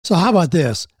So how about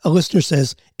this? A listener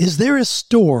says, is there a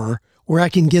store where I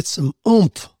can get some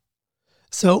oomph?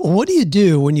 So what do you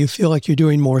do when you feel like you're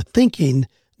doing more thinking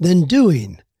than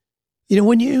doing?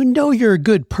 When you know you're a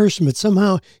good person, but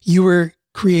somehow you were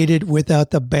created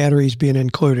without the batteries being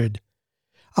included.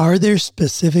 Are there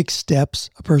specific steps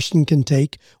a person can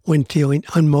take when feeling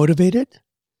unmotivated?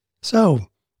 So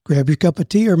grab your cup of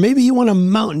tea, or maybe you want a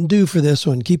Mountain Dew for this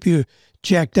one, keep you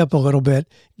jacked up a little bit.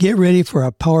 Get ready for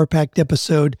a power-packed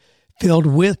episode filled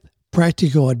with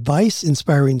practical advice,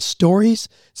 inspiring stories,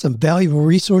 some valuable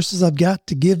resources I've got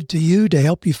to give to you to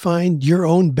help you find your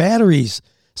own batteries.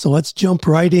 So let's jump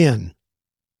right in.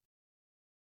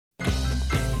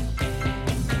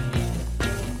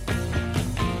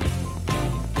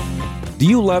 Do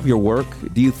you love your work?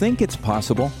 Do you think it's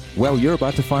possible? Well, you're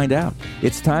about to find out.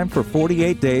 It's time for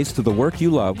 48 Days to the Work You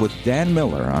Love with Dan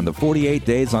Miller on the 48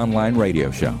 Days Online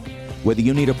Radio Show. Whether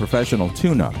you need a professional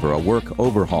tune-up or a work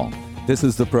overhaul, this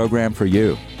is the program for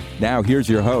you. Now, here's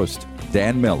your host,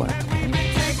 Dan Miller.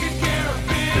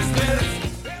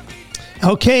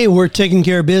 Okay, we're taking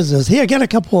care of business. Hey, I got a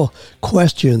couple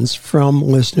questions from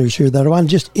listeners here that I want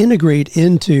to just integrate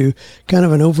into kind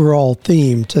of an overall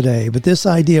theme today. But this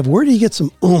idea of where do you get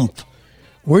some oomph?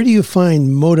 Where do you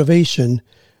find motivation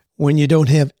when you don't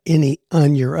have any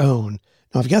on your own?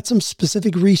 Now, I've got some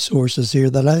specific resources here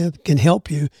that I can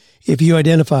help you if you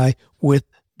identify with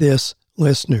this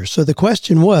listener. So the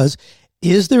question was,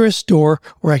 is there a store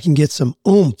where I can get some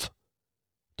oomph?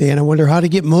 Dan, I wonder how to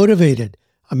get motivated.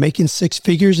 I'm making six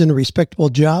figures in a respectable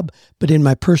job, but in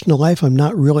my personal life, I'm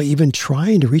not really even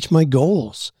trying to reach my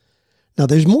goals. Now,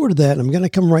 there's more to that. I'm going to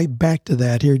come right back to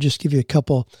that here, just give you a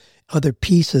couple other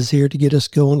pieces here to get us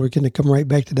going. We're going to come right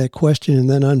back to that question and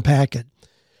then unpack it.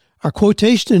 Our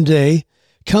quotation today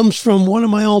comes from one of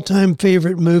my all-time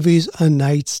favorite movies, A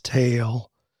Knight's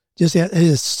Tale. Just it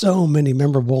has so many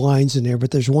memorable lines in there,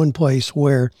 but there's one place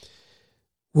where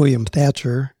William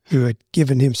Thatcher, who had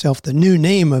given himself the new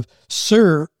name of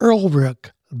Sir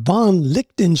Ulrich von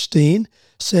Liechtenstein,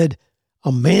 said,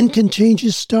 "A man can change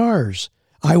his stars.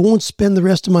 I won't spend the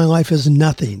rest of my life as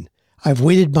nothing. I've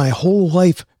waited my whole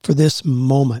life for this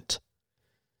moment."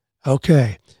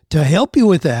 Okay, to help you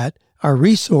with that, our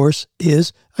resource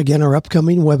is, again, our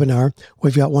upcoming webinar.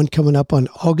 We've got one coming up on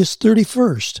August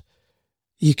 31st.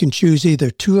 You can choose either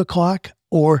 2 o'clock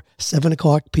or 7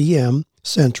 o'clock p.m.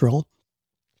 Central.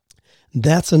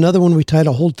 That's another one we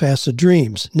title Hold Fast to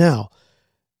Dreams. Now,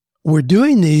 we're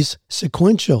doing these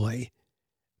sequentially,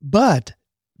 but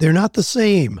they're not the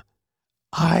same.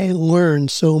 I learned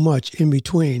so much in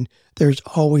between. There's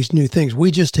always new things.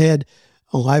 We just had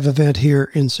a live event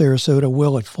here in Sarasota,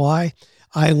 Will It Fly?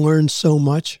 I learned so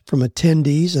much from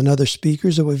attendees and other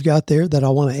speakers that we've got there that I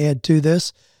want to add to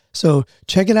this. So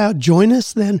check it out. Join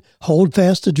us then. Hold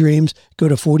Fast to Dreams. Go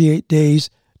to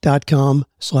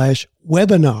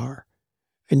 48days.com/webinar.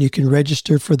 And you can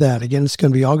register for that. Again, it's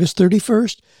going to be August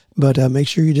 31st, but make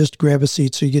sure you just grab a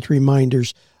seat so you get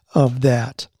reminders of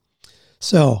that.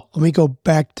 So let me go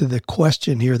back to the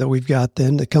question here that we've got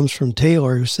then that comes from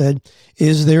Taylor, who said,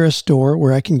 is there a store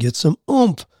where I can get some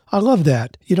oomph? I love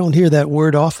that. You don't hear that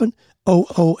word often.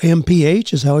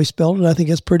 OOMPH is how he spelled it. I think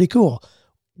that's pretty cool.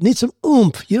 Need some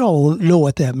oomph. You don't know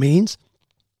what that means.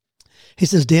 He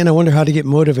says, Dan, I wonder how to get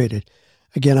motivated.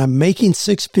 Again, I'm making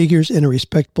six figures in a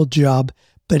respectable job,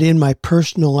 but in my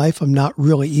personal life, I'm not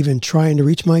really even trying to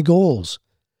reach my goals.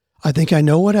 I think I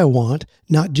know what I want,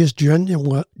 not just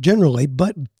generally,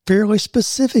 but fairly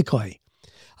specifically.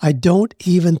 I don't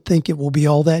even think it will be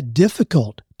all that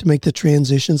difficult to make the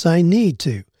transitions I need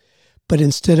to. But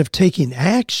instead of taking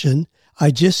action,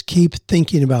 I just keep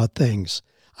thinking about things.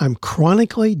 I'm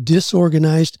chronically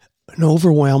disorganized and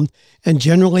overwhelmed and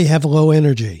generally have low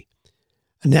energy.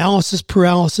 Analysis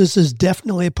paralysis is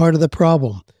definitely a part of the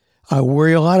problem. I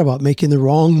worry a lot about making the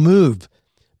wrong move,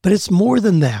 but it's more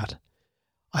than that.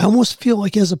 I almost feel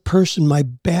like as a person, my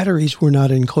batteries were not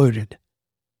included.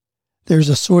 There's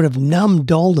a sort of numb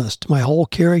dullness to my whole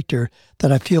character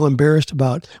that I feel embarrassed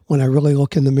about when I really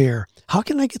look in the mirror. How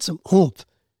can I get some oomph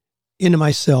into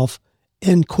myself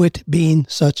and quit being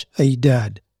such a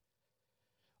dud?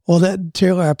 Well,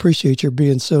 Taylor, I appreciate your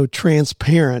being so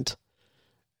transparent,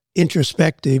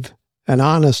 introspective, and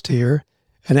honest here.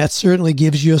 And that certainly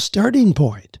gives you a starting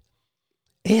point.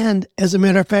 And as a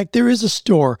matter of fact, there is a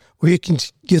store where you can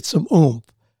get some oomph.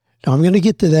 Now, I'm going to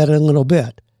get to that in a little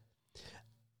bit.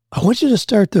 I want you to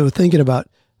start, though, thinking about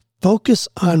focus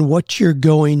on what you're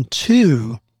going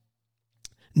to,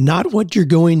 not what you're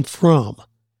going from.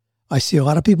 I see a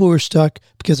lot of people who are stuck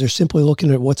because they're simply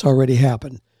looking at what's already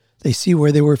happened. They see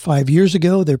where they were 5 years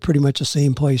ago. They're pretty much the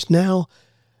same place now.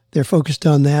 They're focused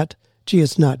on that. gee,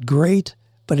 it's not great,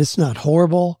 but it's not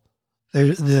horrible.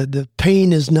 The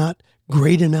pain is not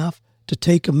great enough to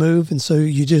take a move. And so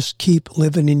you just keep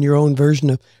living in your own version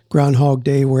of Groundhog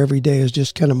Day, where every day is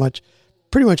just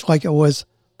pretty much like it was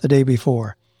the day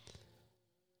before.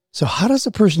 So how does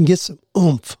a person get some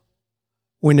oomph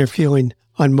when they're feeling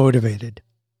unmotivated?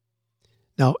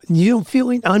 Now,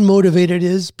 feeling unmotivated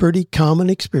is pretty common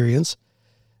experience.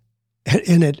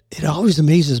 And it always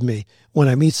amazes me when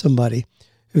I meet somebody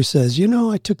who says,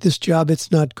 I took this job.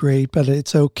 It's not great, but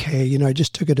it's okay. I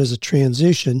just took it as a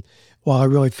transition while I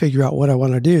really figure out what I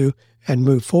want to do and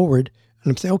move forward.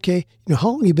 And I'm saying, okay, how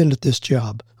long have you been at this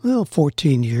job? Well,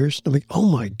 14 years. I'm like,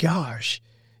 oh my gosh,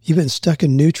 you've been stuck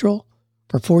in neutral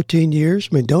for 14 years?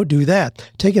 I mean, don't do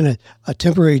that. Taking a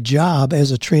temporary job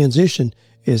as a transition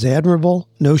is admirable.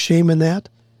 No shame in that.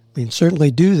 I mean,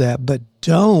 certainly do that, but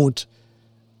don't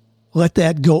let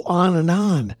that go on and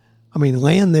on. I mean,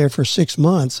 land there for 6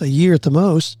 months, a year at the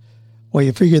most, while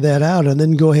you figure that out, and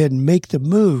then go ahead and make the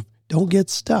move. Don't get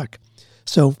stuck.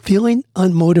 So feeling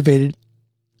unmotivated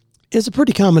is a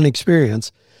pretty common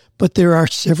experience, but there are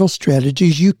several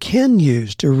strategies you can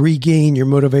use to regain your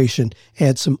motivation,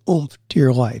 add some oomph to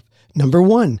your life. Number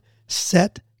one,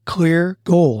 set clear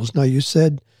goals. Now, you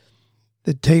said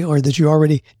that you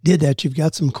already did that. You've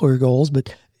got some clear goals,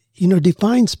 but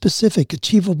define specific,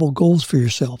 achievable goals for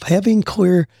yourself. Having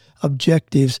clear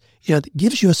objectives, it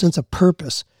gives you a sense of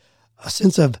purpose, a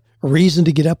sense of reason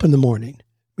to get up in the morning.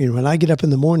 When I get up in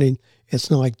the morning,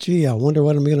 it's not like, gee, I wonder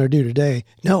what I'm going to do today.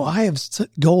 No, I have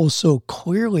goals so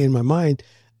clearly in my mind.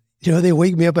 They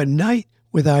wake me up at night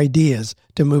with ideas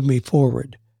to move me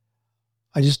forward.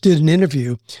 I just did an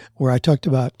interview where I talked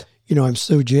about, I'm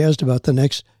so jazzed about the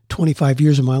next 25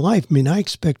 years of my life. I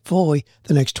expect fully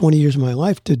the next 20 years of my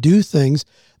life to do things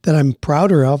that I'm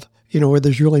prouder of, where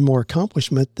there's really more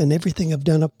accomplishment than everything I've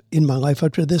done up in my life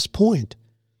up to this point.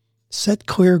 Set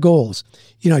clear goals.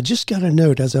 I just got a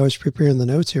note as I was preparing the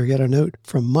notes here. I got a note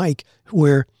from Mike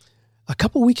where a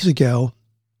couple weeks ago,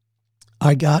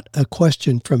 I got a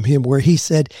question from him where he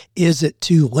said, is it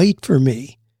too late for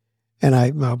me?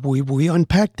 And we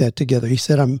unpacked that together. He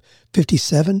said, I'm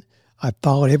 57. I've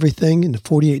followed everything in the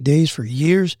 48 days for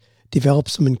years, developed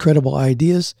some incredible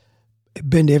ideas,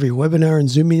 been to every webinar and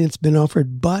Zoom meeting that's been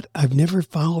offered, but I've never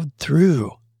followed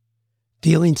through.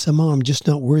 Feeling somehow I'm just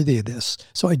not worthy of this.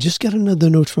 So I just got another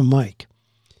note from Mike,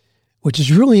 which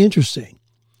is really interesting.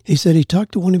 He said he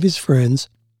talked to one of his friends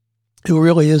who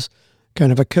really is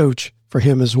kind of a coach for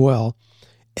him as well.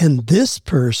 And this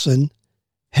person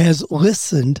has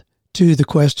listened to the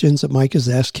questions that Mike has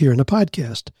asked here in the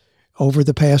podcast over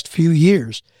the past few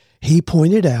years. He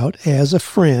pointed out as a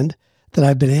friend that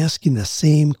I've been asking the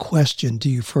same question to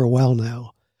you for a while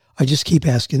now. I just keep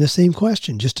asking the same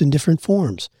question, just in different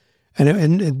forms.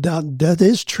 And that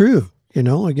is true.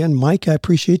 Again, Mike, I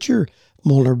appreciate your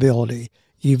vulnerability.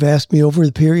 You've asked me over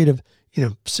the period of,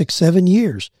 6-7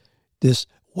 years,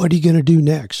 what are you going to do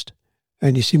next?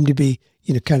 And you seem to be,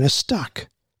 kind of stuck.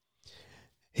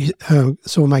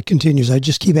 So Mike continues, I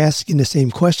just keep asking the same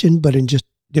question, but in just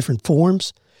different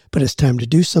forms, but it's time to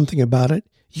do something about it.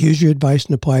 Use your advice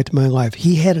and apply it to my life.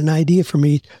 He had an idea for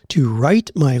me to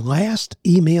write my last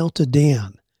email to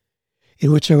Dan,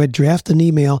 in which I would draft an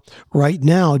email right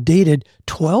now dated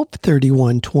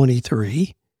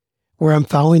 12/31/23, where I'm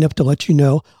following up to let you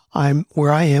know I'm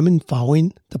where I am in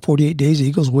following the 48 Days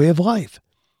Eagles way of life.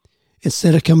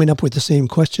 Instead of coming up with the same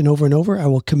question over and over, I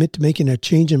will commit to making a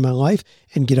change in my life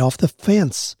and get off the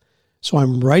fence. So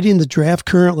I'm writing the draft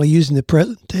currently using the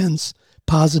present tense,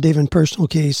 positive and personal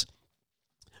case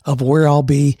of where I'll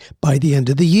be by the end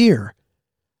of the year.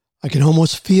 I can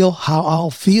almost feel how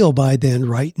I'll feel by then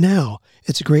right now.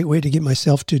 It's a great way to get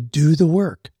myself to do the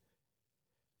work.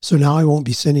 So now I won't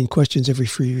be sending questions every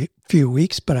few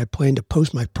weeks, but I plan to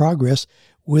post my progress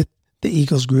with the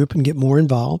Eagles group and get more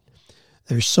involved.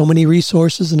 There's so many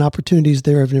resources and opportunities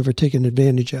there I've never taken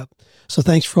advantage of. So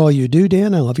thanks for all you do,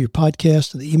 Dan. I love your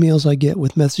podcast and the emails I get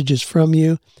with messages from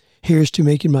you. Here's to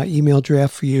making my email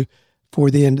draft for you for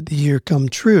the end of the year come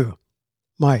true.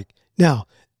 Mike. Now,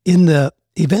 in the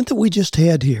event that we just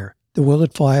had here, the Will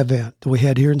It Fly event that we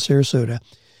had here in Sarasota,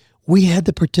 we had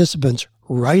the participants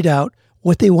write out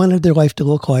what they wanted their life to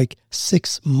look like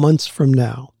 6 months from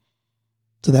now.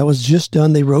 So that was just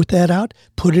done. They wrote that out,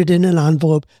 put it in an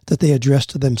envelope that they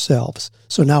addressed to themselves.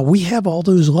 So now we have all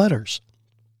those letters,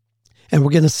 and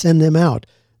we're going to send them out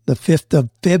the 5th of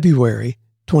February,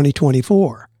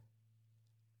 2024.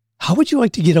 How would you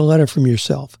like to get a letter from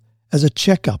yourself as a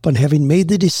checkup on having made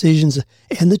the decisions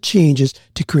and the changes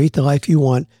to create the life you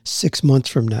want 6 months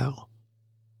from now?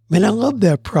 Man, I love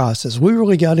that process. We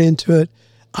really got into it.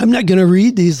 I'm not going to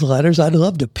read these letters. I'd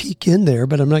love to peek in there,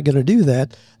 but I'm not going to do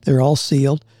that. They're all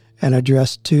sealed and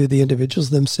addressed to the individuals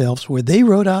themselves, where they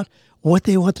wrote out what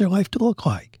they want their life to look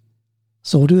like.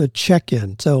 So we'll do a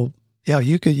check-in. So yeah,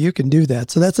 you can do that.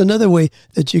 So that's another way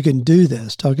that you can do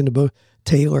this, talking to both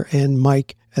Taylor and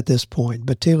Mike at this point.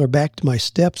 But Taylor, back to my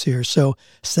steps here. So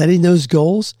setting those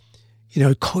goals,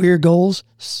 clear goals,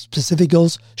 specific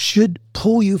goals should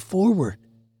pull you forward.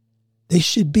 They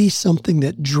should be something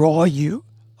that draw you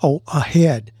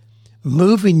ahead,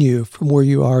 moving you from where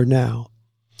you are now.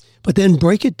 But then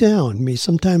break it down. I mean,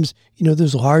 sometimes,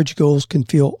 those large goals can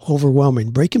feel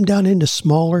overwhelming. Break them down into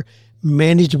smaller,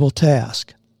 manageable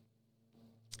tasks.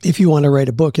 If you want to write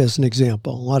a book, as an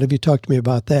example, a lot of you talked to me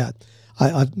about that.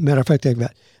 Matter of fact, I've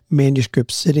got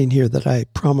manuscripts sitting here that I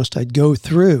promised I'd go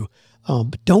through.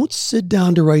 But don't sit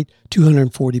down to write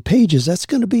 240 pages. That's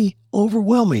going to be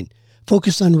overwhelming.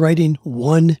 Focus on writing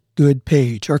one good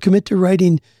page, or commit to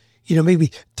writing,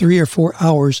 maybe 3 or 4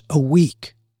 hours a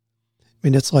week. I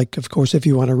mean, it's like, of course, if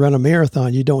you want to run a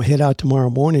marathon, you don't head out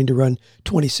tomorrow morning to run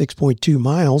 26.2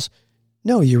 miles.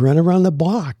 No, you run around the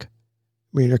block.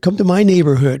 I mean, or come to my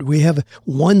neighborhood. We have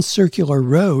one circular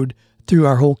road through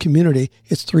our whole community.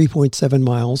 It's 3.7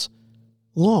 miles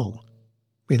long.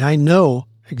 I mean, I know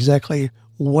exactly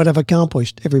what I've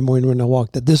accomplished every morning when I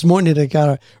walk. That this morning I got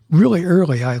up really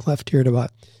early. I left here at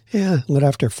about, a little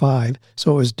after 5,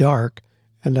 so it was dark.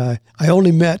 And I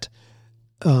only met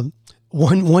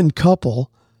one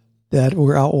couple that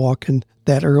were out walking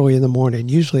that early in the morning.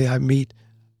 Usually I meet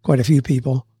quite a few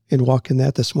people and walking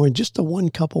that this morning. Just the one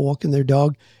couple walking their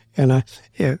dog, and I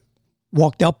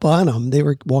walked up on them. They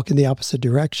were walking the opposite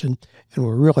direction and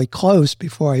were really close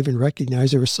before I even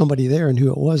recognized there was somebody there, and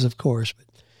who it was, of course. But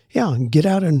yeah, and get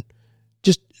out and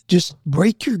just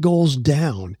break your goals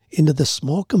down into the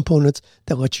small components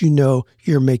that let you know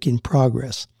you're making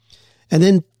progress. And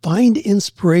then find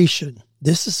inspiration.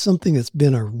 This is something that's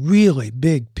been a really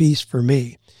big piece for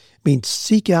me. I mean,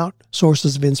 seek out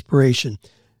sources of inspiration,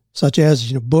 such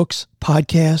as, books,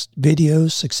 podcasts,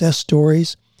 videos, success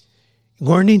stories.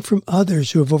 Learning from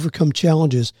others who have overcome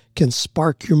challenges can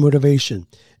spark your motivation.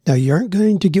 Now, you aren't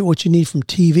going to get what you need from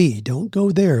TV. Don't go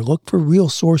there. Look for real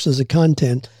sources of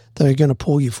content that are going to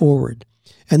pull you forward.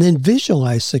 And then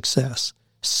visualize success.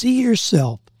 See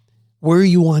yourself where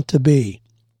you want to be.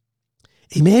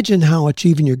 Imagine how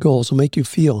achieving your goals will make you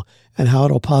feel and how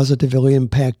it'll positively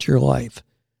impact your life.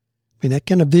 I mean, that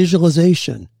kind of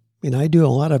visualization. I mean, I do a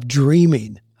lot of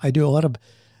dreaming. I do a lot of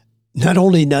not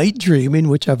only night dreaming,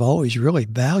 which I've always really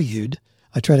valued.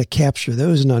 I try to capture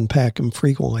those and unpack them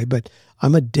frequently, but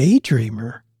I'm a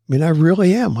daydreamer. I mean, I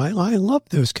really am. I love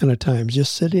those kind of times,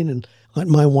 just sitting and let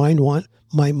my mind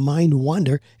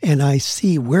wander, and I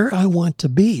see where I want to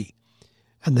be.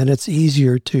 And then it's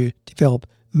easier to develop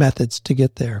methods to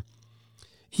get there.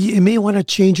 You may want to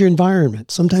change your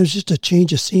environment. Sometimes just a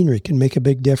change of scenery can make a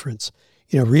big difference.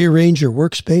 Rearrange your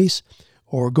workspace,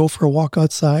 or go for a walk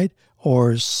outside,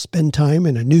 or spend time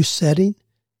in a new setting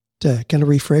to kind of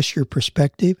refresh your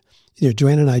perspective.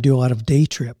 Joanna and I do a lot of day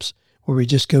trips where we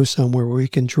just go somewhere where we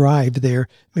can drive there,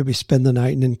 maybe spend the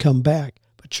night and then come back.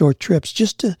 But short trips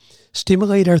just to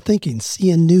stimulate our thinking,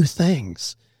 seeing new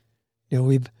things.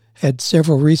 We've had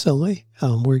several recently.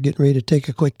 We're getting ready to take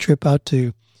a quick trip out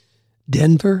to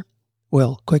Denver.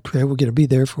 Well, quick trip, we're going to be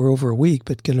there for over a week,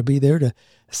 but going to be there to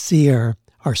see our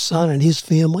son and his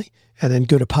family, and then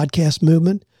go to Podcast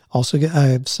Movement. Also, I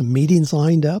have some meetings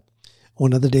lined up.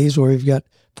 One of the days where we've got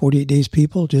 48 Days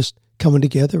people just coming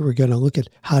together. We're going to look at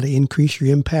how to increase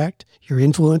your impact, your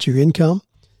influence, your income.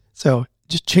 So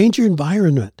just change your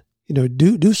environment.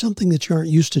 Do something that you aren't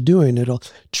used to doing. It'll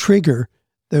trigger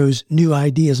those new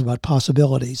ideas about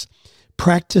possibilities.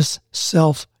 Practice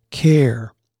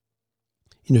self-care.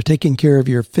 Taking care of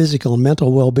your physical and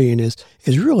mental well-being is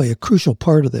really a crucial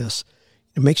part of this.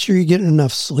 Make sure you're getting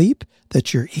enough sleep,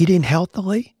 that you're eating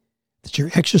healthily, that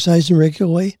you're exercising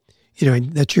regularly,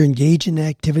 that you're engaged in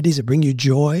activities that bring you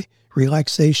joy,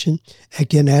 relaxation.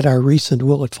 Again, at our recent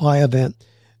Will It Fly event,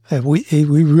 we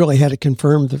really had it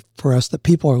confirmed for us that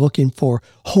people are looking for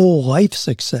whole life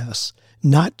success,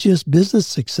 not just business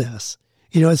success.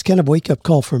 It's kind of a wake-up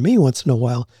call for me once in a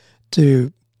while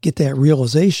to get that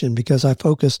realization, because I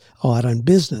focus a lot on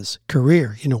business,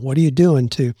 career. What are you doing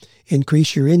to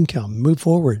increase your income, move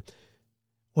forward?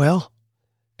 Well,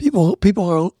 people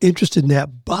are interested in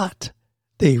that, but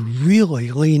they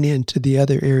really lean into the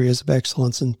other areas of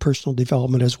excellence and personal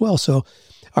development as well. So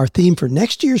our theme for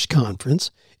next year's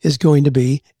conference is going to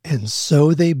be, and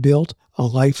so they built a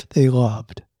life they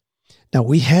loved. Now,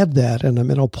 we have that in a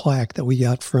metal plaque that we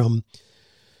got from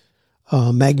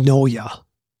Magnolia,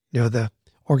 the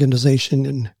organization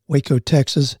in Waco,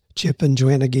 Texas, Chip and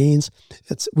Joanna Gaines.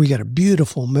 We got a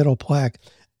beautiful metal plaque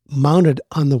mounted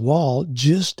on the wall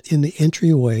just in the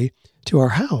entryway to our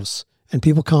house. And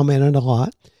people commented a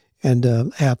lot. And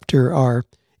after our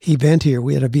event here,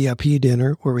 we had a VIP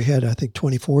dinner where we had, I think,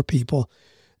 24 people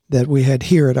that we had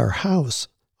here at our house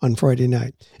on Friday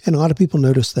night. And a lot of people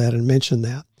noticed that and mentioned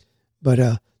that.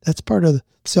 But that's part of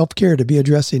self-care, to be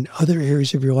addressing other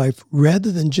areas of your life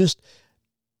rather than just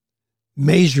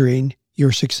measuring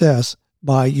your success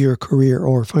by your career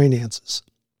or finances.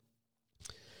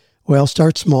 Well,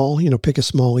 start small. Pick a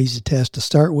small, easy task to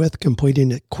start with.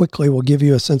 Completing it quickly will give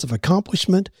you a sense of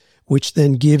accomplishment, which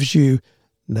then gives you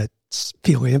that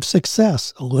feeling of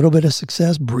success. A little bit of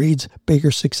success breeds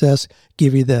bigger success,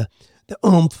 give you the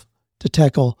oomph to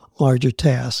tackle larger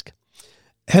tasks.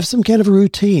 Have some kind of a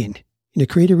routine.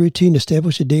 Create a routine,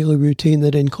 establish a daily routine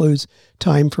that includes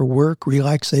time for work,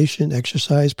 relaxation,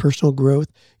 exercise, personal growth.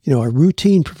 A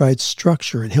routine provides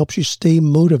structure and helps you stay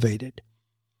motivated.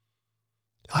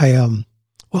 Have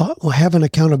an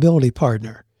accountability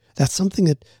partner. That's something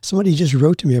that somebody just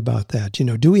wrote to me about that.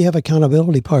 Do we have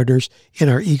accountability partners in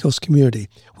our Eagles community?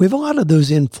 We have a lot of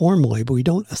those informally, but we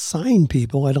don't assign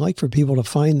people. I'd like for people to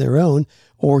find their own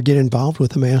or get involved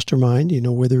with a mastermind,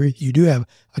 whether you do have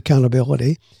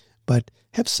accountability, but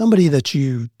have somebody that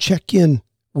you check in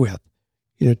with.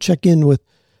 Check in with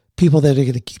people that are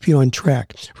going to keep you on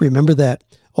track. Remember that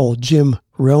old Jim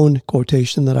Rohn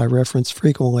quotation that I reference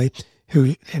frequently,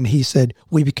 and he said,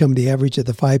 we become the average of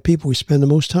the 5 people we spend the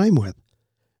most time with.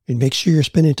 And make sure you're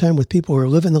spending time with people who are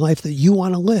living the life that you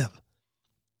want to live.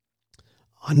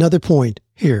 Another point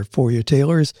here for you,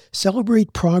 Taylor, is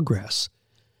celebrate progress.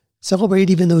 Celebrate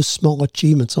even those small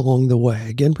achievements along the way.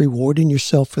 Again, rewarding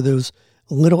yourself for those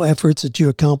little efforts that you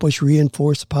accomplish,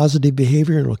 reinforce positive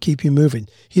behavior, and it'll keep you moving.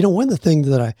 One of the things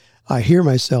that I hear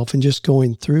myself and just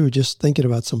going through, just thinking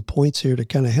about some points here to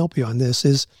kind of help you on this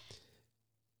is,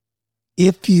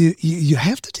 if you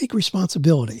have to take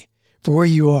responsibility for where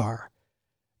you are,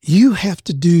 you have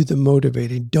to do the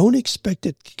motivating. Don't expect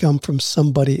it to come from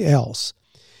somebody else.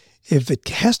 If it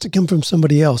has to come from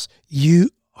somebody else, you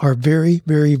are very,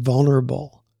 very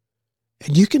vulnerable.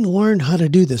 And you can learn how to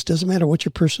do this. Doesn't matter what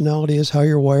your personality is, how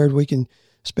you're wired. We can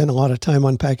spend a lot of time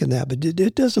unpacking that, but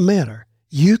it doesn't matter.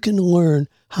 You can learn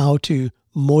how to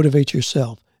motivate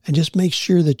yourself and just make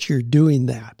sure that you're doing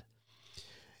that.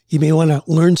 You may want to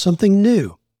learn something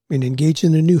new and engage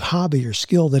in a new hobby or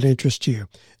skill that interests you.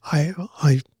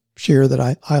 I share that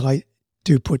I like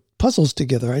to put puzzles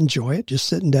together. I enjoy it, just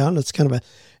sitting down. It's kind of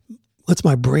lets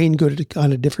my brain go to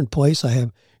kind of a different place. I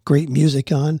have great music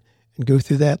on and go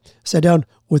through that. Sat down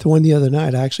with one the other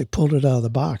night. I actually pulled it out of the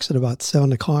box at about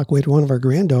 7 o'clock. We had one of our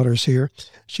granddaughters here.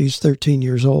 She's 13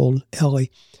 years old,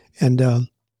 Ellie. And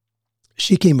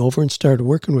she came over and started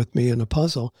working with me in a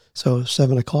puzzle. So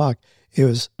 7 o'clock. It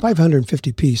was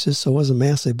 550 pieces, so it wasn't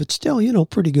massive, but still,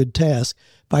 pretty good task.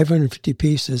 550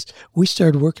 pieces. We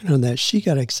started working on that. She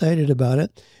got excited about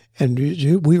it, and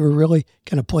we were really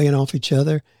kind of playing off each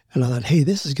other. And I thought, hey,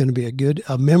 this is going to be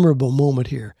a memorable moment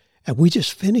here. And we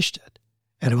just finished it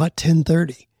at about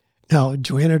 10:30. Now,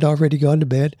 Joanna had already gone to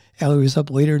bed. Allie was up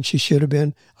later, and she should have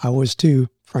been. I was too,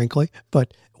 frankly.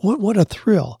 But what a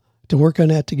thrill to work on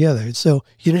that together. So,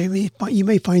 you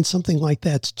may find something like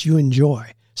that you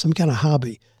enjoy. Some kind of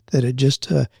hobby that it just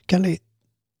kind of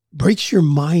breaks your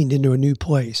mind into a new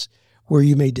place where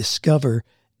you may discover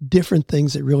different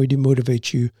things that really do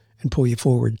motivate you and pull you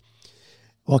forward.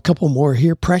 Well, a couple more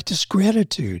here. Practice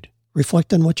gratitude.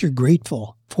 Reflect on what you're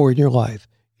grateful for in your life.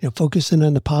 Focusing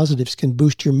on the positives can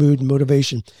boost your mood and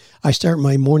motivation. I start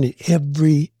my morning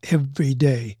every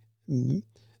day,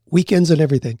 weekends and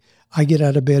everything. I get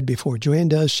out of bed before Joanne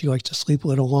does. She likes to sleep a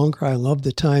little longer. I love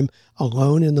the time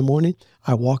alone in the morning.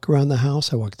 I walk around the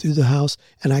house. I walk through the house,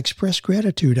 and I express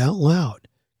gratitude out loud,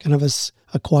 kind of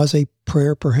a quasi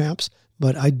prayer perhaps,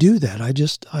 but I do that.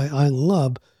 I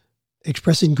love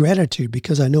expressing gratitude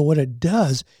because I know what it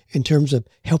does in terms of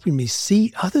helping me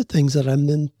see other things that I'm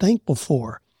then thankful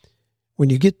for. When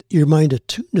you get your mind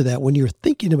attuned to that, when you're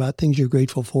thinking about things you're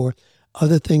grateful for,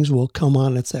 other things will come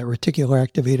on. It's that reticular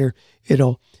activator.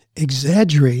 It'll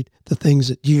exaggerate the things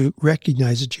that you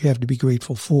recognize that you have to be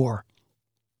grateful for.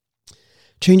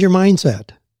 Change your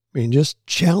mindset. Just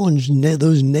challenge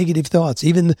those negative thoughts.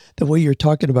 Even the way you're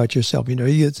talking about yourself.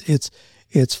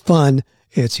 It's fun.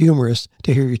 It's humorous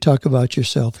to hear you talk about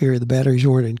yourself here. The batteries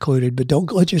weren't included, but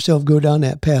don't let yourself go down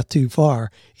that path too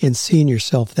far in seeing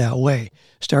yourself that way.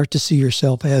 Start to see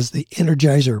yourself as the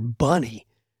Energizer Bunny,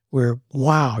 where,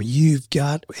 wow, you've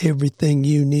got everything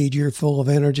you need. You're full of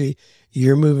energy.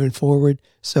 you're moving forward.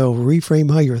 So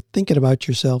reframe how you're thinking about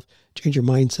yourself, change your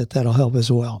mindset. That'll help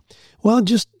as well. Well,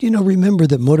 just, remember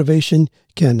that motivation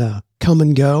can come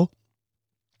and go,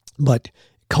 but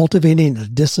cultivating a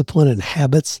discipline and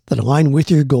habits that align with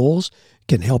your goals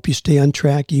can help you stay on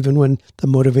track even when the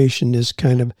motivation is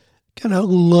kind of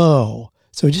low.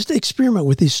 So just experiment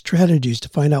with these strategies to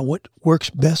find out what works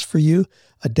best for you,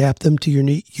 adapt them to your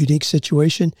unique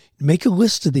situation, make a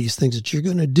list of these things that you're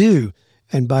going to do.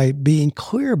 And by being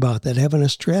clear about that, having a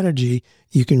strategy,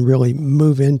 you can really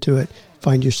move into it,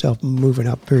 find yourself moving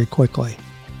up very quickly.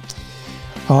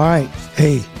 All right.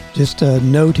 Hey, just a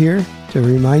note here to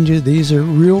remind you, these are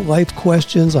real life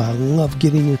questions. I love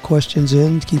getting your questions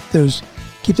in. Keep those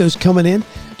coming in.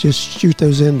 Just shoot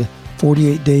those in to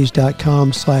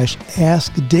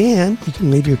 48days.com/askdan. You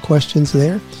can leave your questions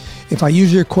there. If I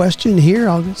use your question here,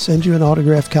 I'll send you an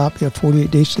autographed copy of 48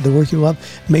 Days to the Work You Love.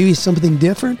 Maybe something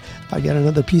different. I got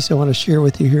another piece I want to share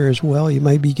with you here as well. You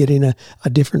might be getting a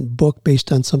different book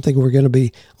based on something we're going to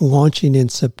be launching in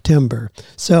September.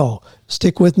 So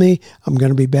stick with me. I'm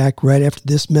going to be back right after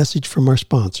this message from our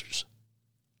sponsors.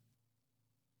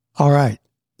 All right.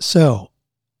 So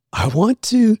I want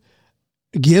to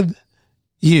give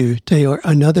you, Taylor,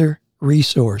 another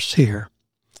resource here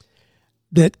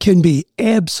that can be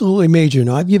absolutely major.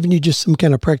 Now, I've given you just some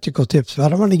kind of practical tips,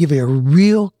 but I want to give you a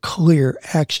real clear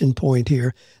action point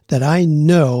here that I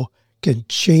know can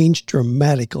change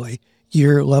dramatically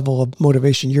your level of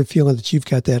motivation. You're feeling that you've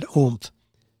got that oomph.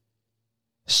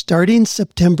 Starting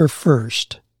September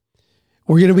 1st,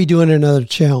 we're going to be doing another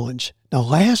challenge. Now,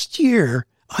 last year,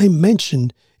 I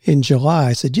mentioned in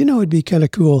July, I said, it'd be kind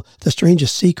of cool. The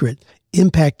Strangest Secret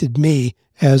impacted me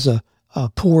as a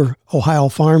poor Ohio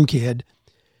farm kid.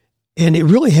 And it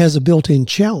really has a built-in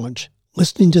challenge,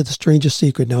 listening to The Strangest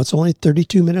Secret. Now, it's only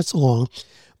 32 minutes long,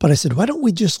 but I said, why don't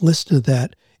we just listen to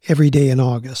that every day in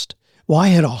August? Well, I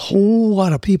had a whole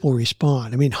lot of people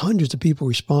respond. I mean, hundreds of people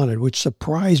responded, which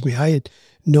surprised me. I had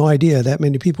no idea that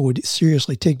many people would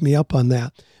seriously take me up on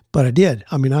that, but I did.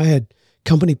 I mean, I had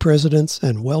company presidents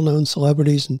and well-known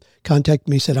celebrities and contact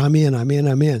me, said, I'm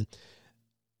in.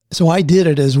 So I did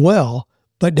it as well,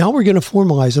 but now we're going to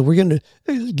formalize it. We're going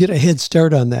to get a head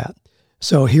start on that.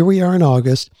 So here we are in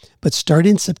August, but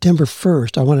starting September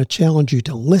 1st, I want to challenge you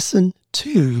to listen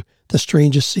to The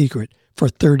Strangest Secret for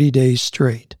 30 days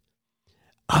straight.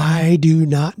 I do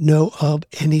not know of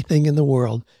anything in the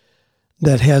world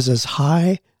that has as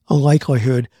high a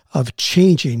likelihood of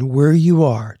changing where you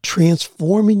are,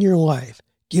 transforming your life,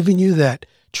 giving you that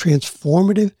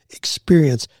transformative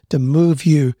experience to move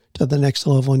you to the next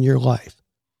level in your life.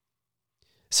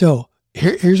 So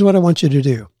here's what I want you to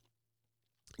do.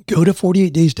 Go to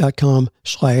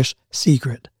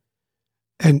 48days.com/secret.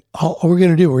 And all we're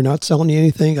going to do, we're not selling you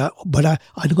anything, but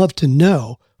I'd love to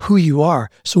know who you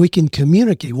are so we can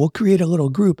communicate. We'll create a little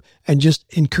group and just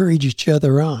encourage each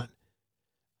other on.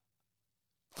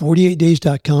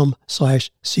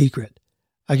 48days.com/secret.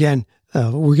 Again,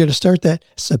 we're going to start that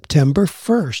September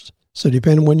 1st. So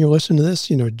depending on when you're listening to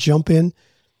this, jump in.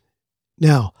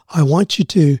 Now, I want you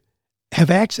to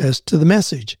have access to the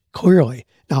message clearly.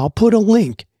 Now, I'll put a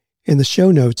link in the show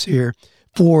notes here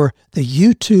for the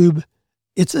YouTube.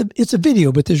 It's a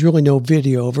video, but there's really no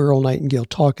video of Earl Nightingale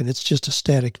talking. It's just a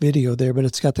static video there, but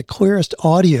it's got the clearest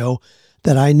audio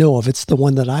that I know of. It's the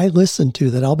one that I listen to,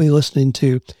 that I'll be listening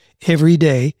to every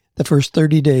day, the first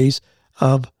 30 days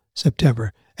of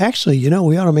September. Actually,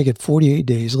 we ought to make it 48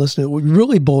 days. Listen, it would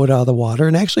really blow it out of the water.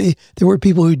 And actually, there were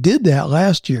people who did that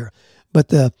last year. But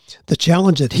the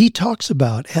challenge that he talks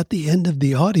about at the end of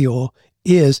the audio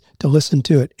is to listen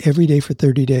to it every day for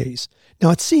 30 days.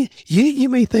 Now, you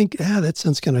may think, that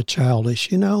sounds kind of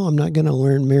childish. I'm not going to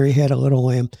learn Mary Had a Little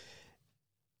Lamb.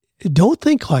 Don't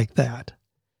think like that. I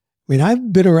mean,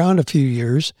 I've been around a few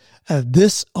years.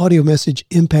 This audio message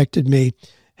impacted me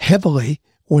heavily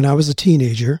when I was a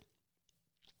teenager.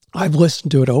 I've listened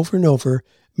to it over and over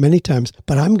many times,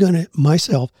 but I'm going to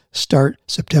myself start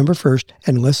September 1st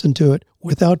and listen to it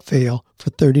without fail for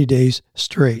 30 days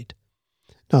straight.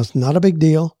 Now, it's not a big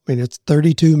deal. I mean, it's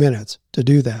 32 minutes to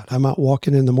do that. I'm out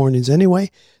walking in the mornings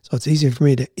anyway, so it's easy for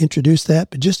me to introduce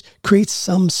that, but just create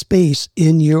some space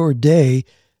in your day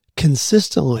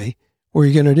consistently where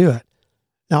you're going to do it.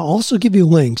 Now, I'll also give you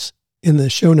links in the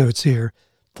show notes here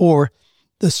for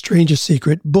The Strangest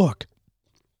Secret book.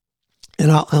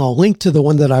 And I'll link to the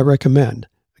one that I recommend.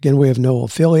 Again, we have no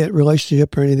affiliate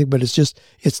relationship or anything, but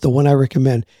it's the one I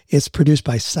recommend. It's produced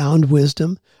by Sound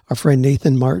Wisdom. Our friend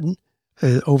Nathan Martin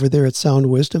over there at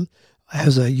Sound Wisdom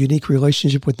has a unique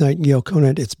relationship with Nightingale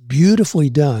Conant. It's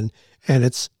beautifully done, and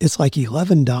it's like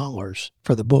 $11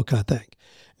 for the book, I think.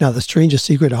 Now, the Strangest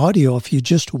Secret audio, if you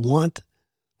just want,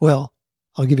 well,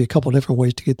 I'll give you a couple different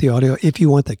ways to get the audio. If you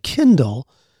want the Kindle,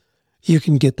 you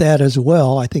can get that as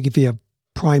well. I think if you have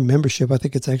Prime membership, I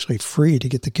think it's actually free to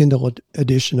get the Kindle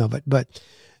edition of it. But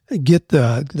get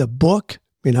the book.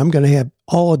 I mean, I'm going to have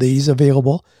all of these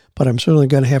available, but I'm certainly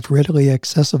going to have readily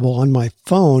accessible on my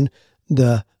phone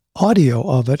the audio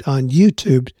of it on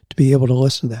YouTube to be able to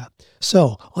listen to that.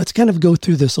 So let's kind of go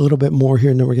through this a little bit more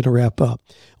here, and then we're going to wrap up.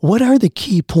 What are the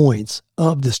key points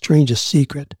of The Strangest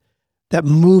Secret that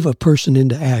move a person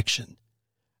into action?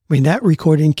 I mean, that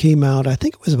recording came out, I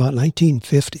think it was about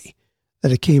 1950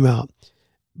 that it came out.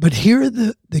 But here are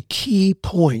the key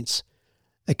points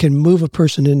that can move a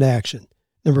person into action.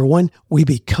 Number one, we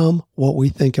become what we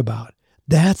think about.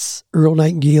 That's Earl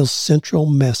Nightingale's central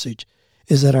message,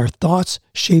 is that our thoughts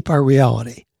shape our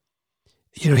reality.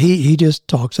 You know, he just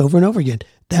talks over and over again.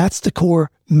 That's the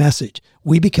core message.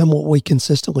 We become what we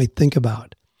consistently think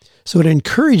about. So it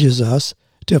encourages us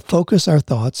to focus our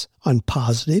thoughts on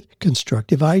positive,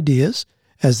 constructive ideas,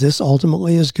 as this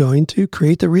ultimately is going to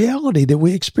create the reality that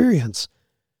we experience.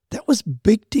 That was a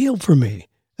big deal for me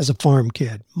as a farm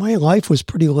kid. My life was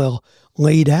pretty well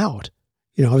laid out.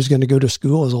 You know, I was going to go to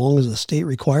school as long as the state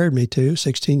required me to,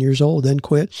 16 years old, then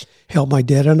quit, help my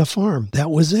dad on a farm.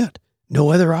 That was it. No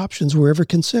other options were ever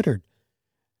considered.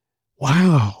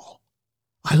 Wow.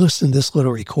 I listened to this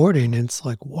little recording and it's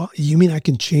like, what? You mean I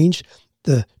can change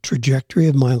the trajectory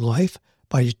of my life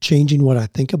by changing what I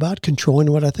think about, controlling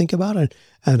what I think about? And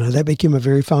that became a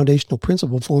very foundational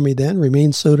principle for me then,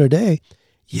 remains so today.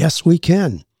 Yes, we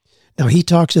can. Now, he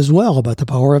talks as well about the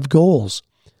power of goals,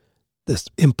 the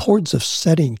importance of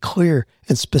setting clear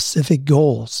and specific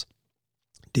goals.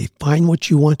 Define what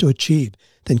you want to achieve,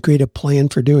 then create a plan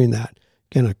for doing that.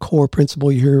 Again, a core principle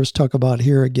you hear us talk about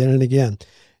here again and again.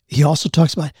 He also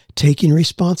talks about taking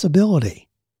responsibility.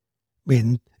 I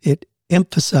mean, it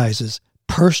emphasizes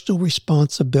personal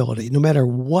responsibility. No matter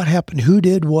what happened, who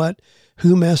did what,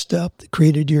 who messed up,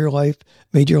 created your life,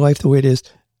 made your life the way it is,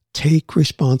 take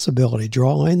responsibility.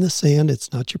 Draw a line in the sand.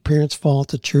 It's not your parents' fault,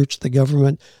 the church, the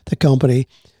government, the company.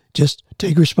 Just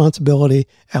take responsibility,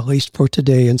 at least for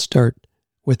today, and start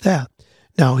with that.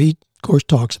 Now, he, of course,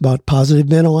 talks about positive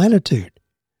mental attitude.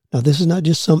 Now, this is not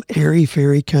just some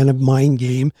airy-fairy kind of mind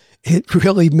game. It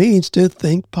really means to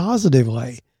think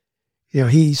positively. You know,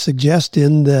 he suggests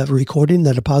in the recording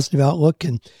that a positive outlook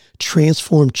can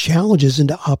transform challenges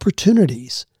into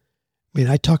opportunities. I mean,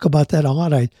 I talk about that a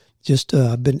lot. I just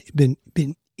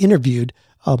been interviewed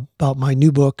about my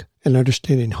new book, An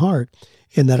Understanding Heart,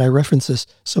 and that I reference this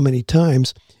so many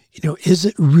times. You know, is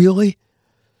it really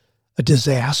a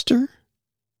disaster?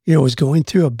 You know, was going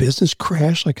through a business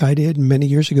crash like I did many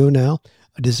years ago now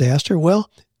a disaster? Well,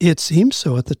 it seemed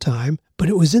so at the time, but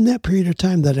it was in that period of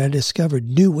time that I discovered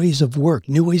new ways of work,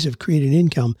 new ways of creating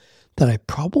income that I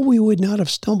probably would not have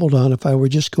stumbled on if I were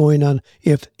just going on,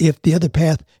 if the other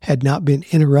path had not been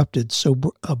interrupted so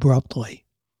abruptly.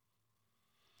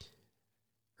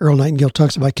 Earl Nightingale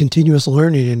talks about continuous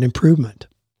learning and improvement.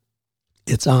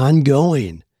 It's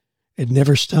ongoing. It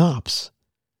never stops.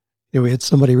 You know, we had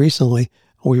somebody recently,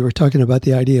 we were talking about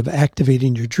the idea of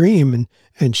activating your dream,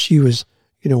 and she was,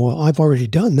 you know, well, I've already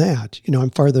done that. You know,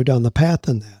 I'm farther down the path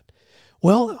than that.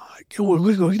 Well,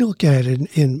 we look at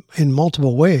it in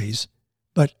multiple ways,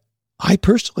 but I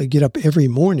personally get up every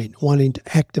morning wanting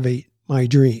to activate my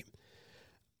dream.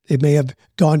 It may have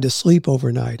gone to sleep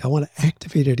overnight. I want to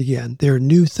activate it again. There are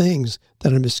new things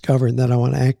that I'm discovering that I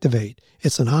want to activate.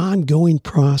 It's an ongoing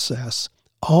process.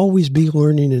 Always be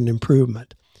learning and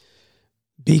improvement.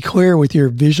 Be clear with your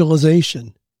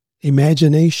visualization,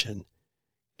 imagination.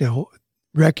 You know,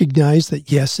 recognize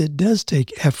that, yes, it does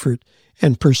take effort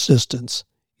and persistence.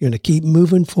 You're going to keep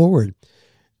moving forward.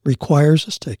 Requires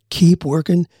us to keep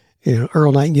working. You know,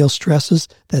 Earl Nightingale stresses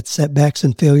that setbacks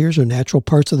and failures are natural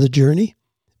parts of the journey,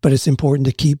 but it's important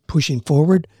to keep pushing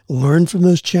forward, learn from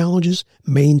those challenges,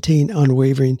 maintain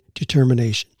unwavering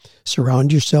determination.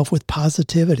 Surround yourself with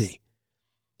positivity.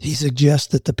 He suggests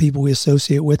that the people we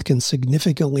associate with can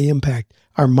significantly impact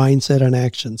our mindset and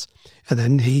actions. And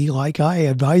then he, like I,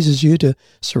 advises you to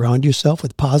surround yourself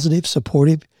with positive,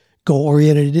 supportive,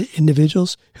 goal-oriented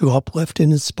individuals who uplift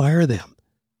and inspire them.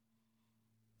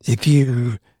 If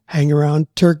you hang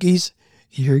around turkeys,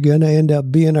 you're going to end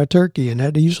up being a turkey, and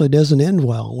that usually doesn't end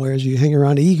well. Whereas you hang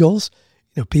around eagles,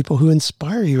 you know, people who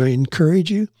inspire you,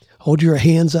 encourage you, hold your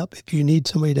hands up if you need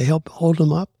somebody to help hold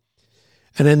them up.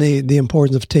 And then the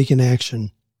importance of taking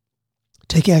action.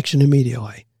 Take action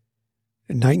immediately.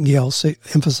 And Nightingale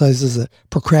emphasizes that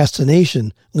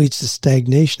procrastination leads to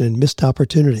stagnation and missed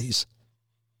opportunities.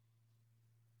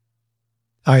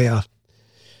 I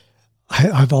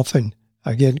I've often,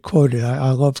 again, quoted,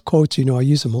 I love quotes, I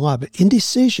use them a lot, but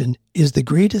indecision is the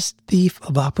greatest thief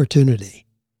of opportunity.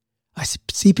 I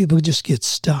see people just get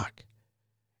stuck.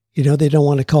 They don't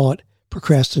want to call it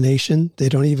procrastination. They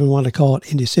don't even want to call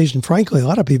it indecision. Frankly, a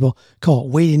lot of people call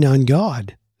it waiting on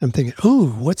God. I'm thinking,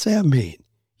 what's that mean?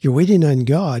 You're waiting on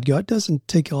God. God doesn't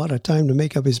take a lot of time to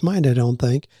make up his mind, I don't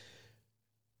think.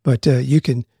 But you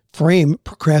can frame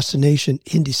procrastination,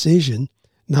 indecision,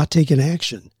 not taking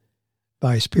action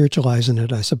by spiritualizing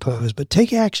it, I suppose. But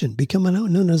take action. Become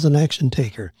known as an action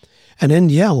taker. And then,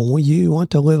 when you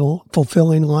want to live a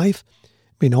fulfilling life,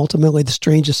 ultimately, The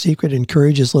Strangest Secret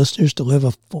encourages listeners to live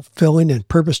a fulfilling and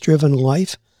purpose-driven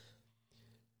life.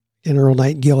 And Earl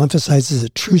Nightingale emphasizes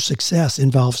that true success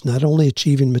involves not only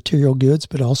achieving material goods,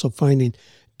 but also finding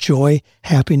joy,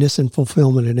 happiness, and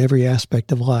fulfillment in every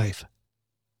aspect of life.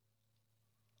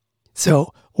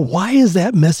 So why has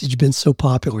that message been so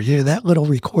popular? That little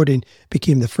recording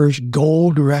became the first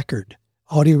gold record,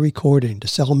 audio recording, to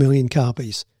sell 1 million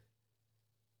copies.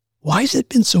 Why has it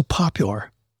been so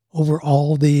popular over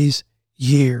all these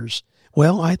years?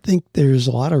 Well, I think there's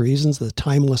a lot of reasons. The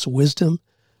timeless wisdom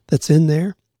that's in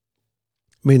there.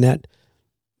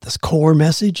 This core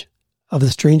message of The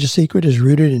Strangest Secret is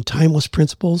rooted in timeless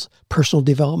principles, personal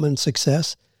development, and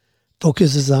success.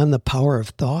 Focuses on the power of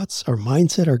thoughts, our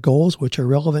mindset, our goals, which are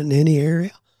relevant in any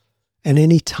area and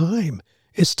any time.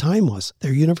 It's timeless. There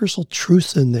are universal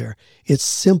truths in there. It's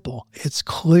simple. It's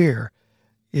clear.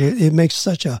 It makes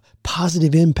such a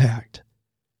positive impact.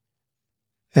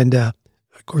 And, of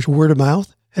course, word of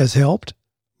mouth has helped.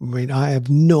 I have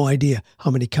no idea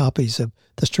how many copies of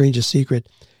The Strangest Secret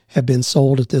have been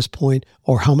sold at this point,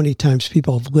 or how many times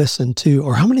people have listened to,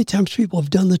 or how many times people have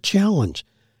done the challenge.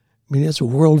 It's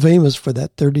world famous for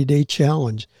that 30-day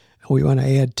challenge. And we want to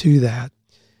add to that.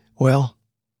 Well,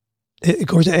 of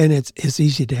course, and it's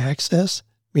easy to access.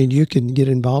 You can get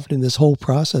involved in this whole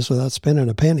process without spending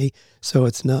a penny, so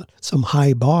it's not some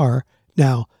high bar.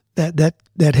 Now,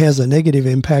 that has a negative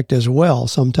impact as well,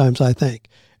 sometimes, I think,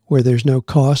 where there's no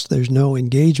cost, there's no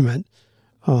engagement.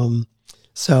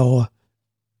 So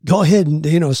go ahead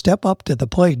and, step up to the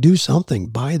plate, do something,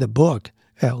 buy the book,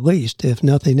 at least, if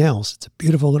nothing else. It's a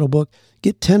beautiful little book.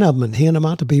 Get 10 of them and hand them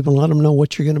out to people and let them know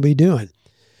what you're going to be doing.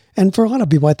 And for a lot of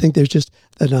people, I think there's just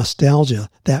the nostalgia.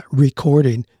 That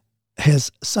recording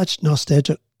has such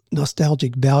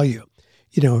nostalgic value,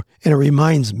 and it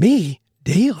reminds me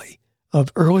daily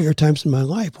of earlier times in my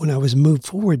life when I was moved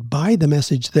forward by the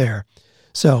message there.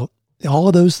 So all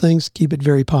of those things keep it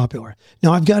very popular.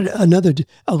 Now, I've got a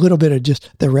little bit of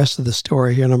just the rest of the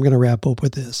story here, and I'm going to wrap up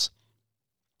with this.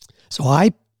 So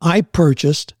I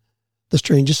purchased The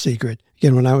Strangest Secret,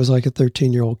 again, when I was like a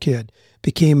 13-year-old kid,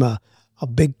 became a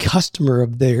big customer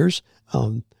of theirs.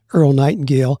 Earl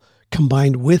Nightingale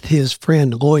combined with his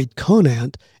friend Lloyd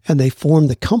Conant, and they formed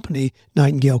the company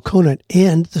Nightingale Conant,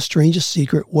 and The Strangest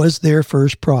Secret was their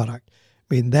first product.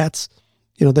 That's,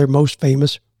 their most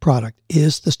famous product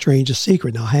is The Strangest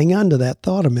Secret. Now, hang on to that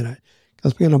thought a minute,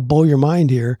 because I'm going to blow your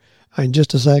mind here in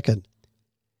just a second.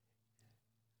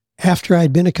 After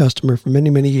I'd been a customer for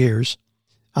many, many years,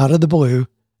 out of the blue,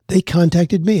 they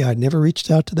contacted me. I'd never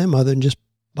reached out to them other than just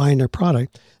buying their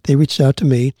product. They reached out to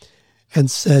me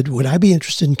and said, would I be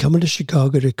interested in coming to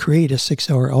Chicago to create a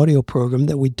 6-hour audio program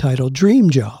that we'd title Dream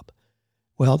Job?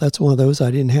 Well, that's one of those I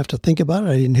didn't have to think about it.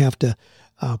 I didn't have to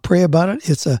pray about it.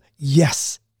 It's a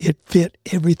yes. It fit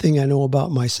everything I know about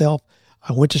myself.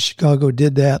 I went to Chicago,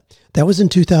 did that. That was in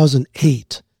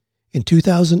 2008. In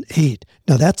 2008.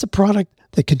 Now, that's a product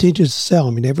that continues to sell.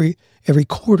 Every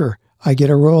quarter I get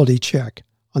a royalty check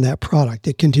on that product.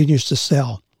 It continues to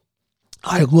sell.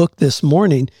 I looked this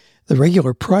morning, the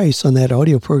regular price on that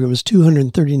audio program is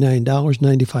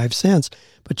 $239.95,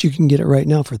 but you can get it right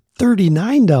now for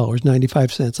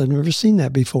 $39.95. I've never seen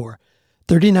that before.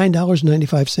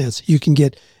 $39.95. You can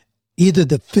get either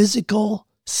the physical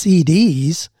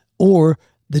CDs or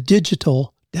the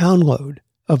digital download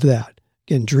of that.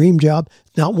 Again, Dream Job,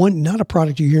 not a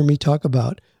product you hear me talk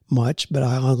about much, but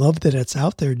I love that it's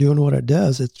out there doing what it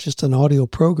does. It's just an audio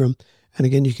program. And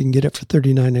again, you can get it for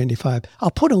 $39.95.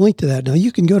 I'll put a link to that. Now,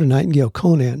 you can go to Nightingale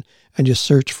Conant and just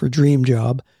search for Dream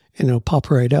Job, and it'll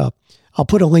pop right up. I'll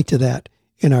put a link to that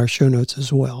in our show notes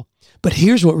as well. But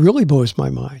here's what really blows my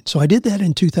mind. So I did that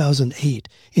in 2008.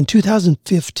 In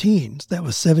 2015, that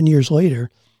was 7 years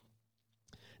later,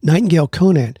 Nightingale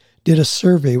Conant did a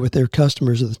survey with their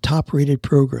customers of the top-rated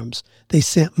programs. They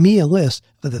sent me a list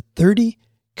of the 30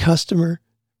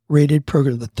 customer-rated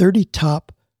programs, the 30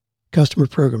 top customer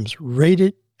programs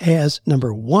rated as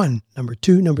number 1, number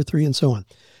 2, number 3, and so on.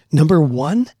 Number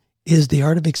 1 is The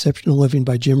Art of Exceptional Living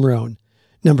by Jim Rohn.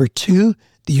 Number 2,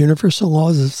 The Universal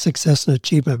Laws of Success and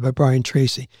Achievement by Brian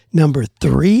Tracy. Number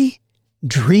 3,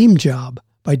 Dream Job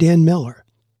by Dan Miller.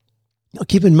 Now,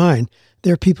 keep in mind,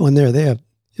 there are people in there. They have,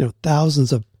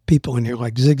 thousands of people in here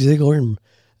like Zig Ziglar and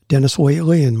Dennis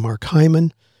Waitley and Mark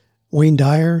Hyman, Wayne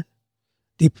Dyer,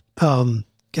 Dave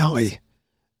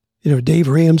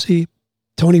Ramsey,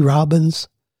 Tony Robbins,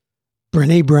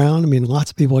 Brene Brown. I mean, lots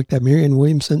of people like that. Marianne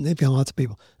Williamson. They've got lots of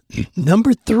people.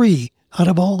 Number 3 out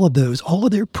of all of those, all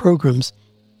of their programs,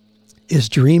 is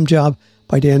Dream Job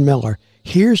by Dan Miller.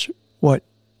 Here's what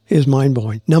is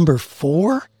mind-blowing. Number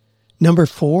 4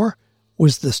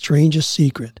 was The Strangest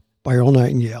Secret by Earl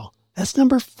Nightingale. That's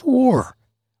number 4.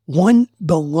 One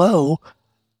below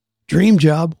Dream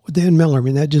Job with Dan Miller. I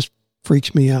mean, that just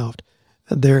freaks me out.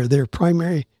 Their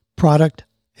primary product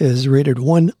is rated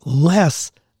 1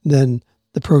 less than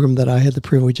the program that I had the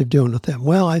privilege of doing with them.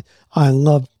 Well, I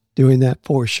love doing that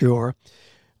for sure.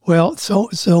 Well,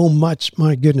 so much.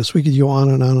 My goodness, we could go on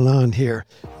and on and on here,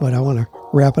 but I want to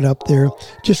wrap it up there.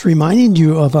 Just reminding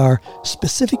you of our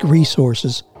specific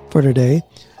resources for today.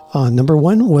 Number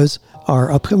 1 was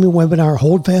our upcoming webinar,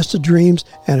 Hold Fast to Dreams.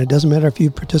 And it doesn't matter if you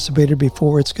participated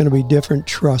before, it's going to be different.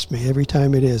 Trust me, every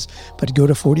time it is. But go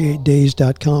to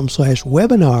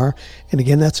 48days.com/webinar. And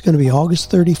again, that's going to be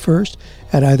August 31st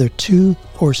at either 2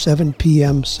 or 7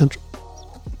 p.m. Central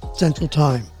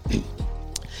Time.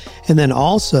 And then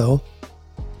also,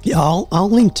 I'll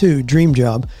link to Dream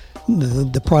Job,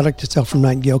 the product itself from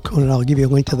Nightingale Conant. I'll give you a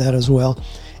link to that as well.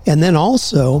 And then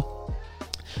also,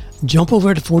 jump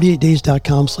over to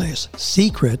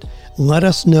 48days.com/secret. Let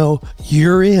us know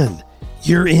you're in.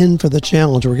 You're in for the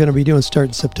challenge. We're going to be doing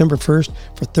starting September 1st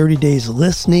for 30 days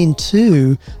listening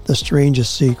to The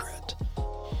Strangest Secret.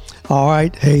 All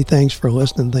right. Hey, thanks for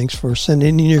listening. Thanks for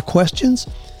sending in your questions.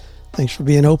 Thanks for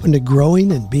being open to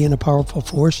growing and being a powerful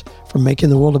force for making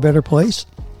the world a better place.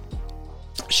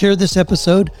 Share this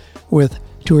episode with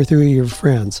 2 or 3 of your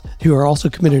friends who are also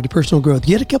committed to personal growth.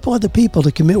 Get a couple other people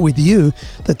to commit with you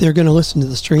that they're going to listen to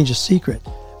The Strangest Secret.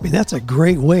 I mean, that's a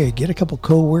great way. Get a couple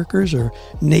coworkers or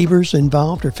neighbors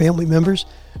involved or family members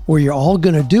where you're all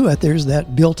going to do it. There's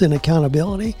that built-in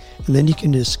accountability, and then you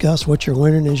can discuss what you're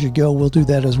learning as you go. We'll do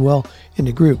that as well in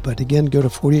the group. But again, go to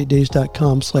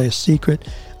 48days.com/secret.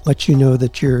 Let you know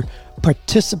that you're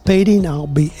participating. I'll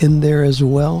be in there as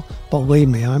well. Believe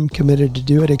me, I'm committed to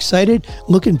do it. Excited,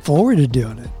 looking forward to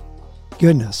doing it.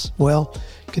 Goodness. Well,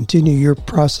 continue your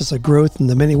process of growth in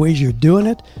the many ways you're doing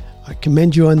it. I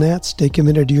commend you on that. Stay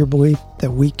committed to your belief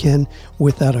that we can,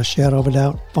 without a shadow of a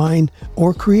doubt, find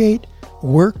or create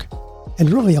work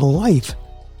and really a life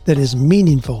that is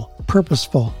meaningful,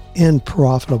 purposeful, and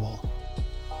profitable.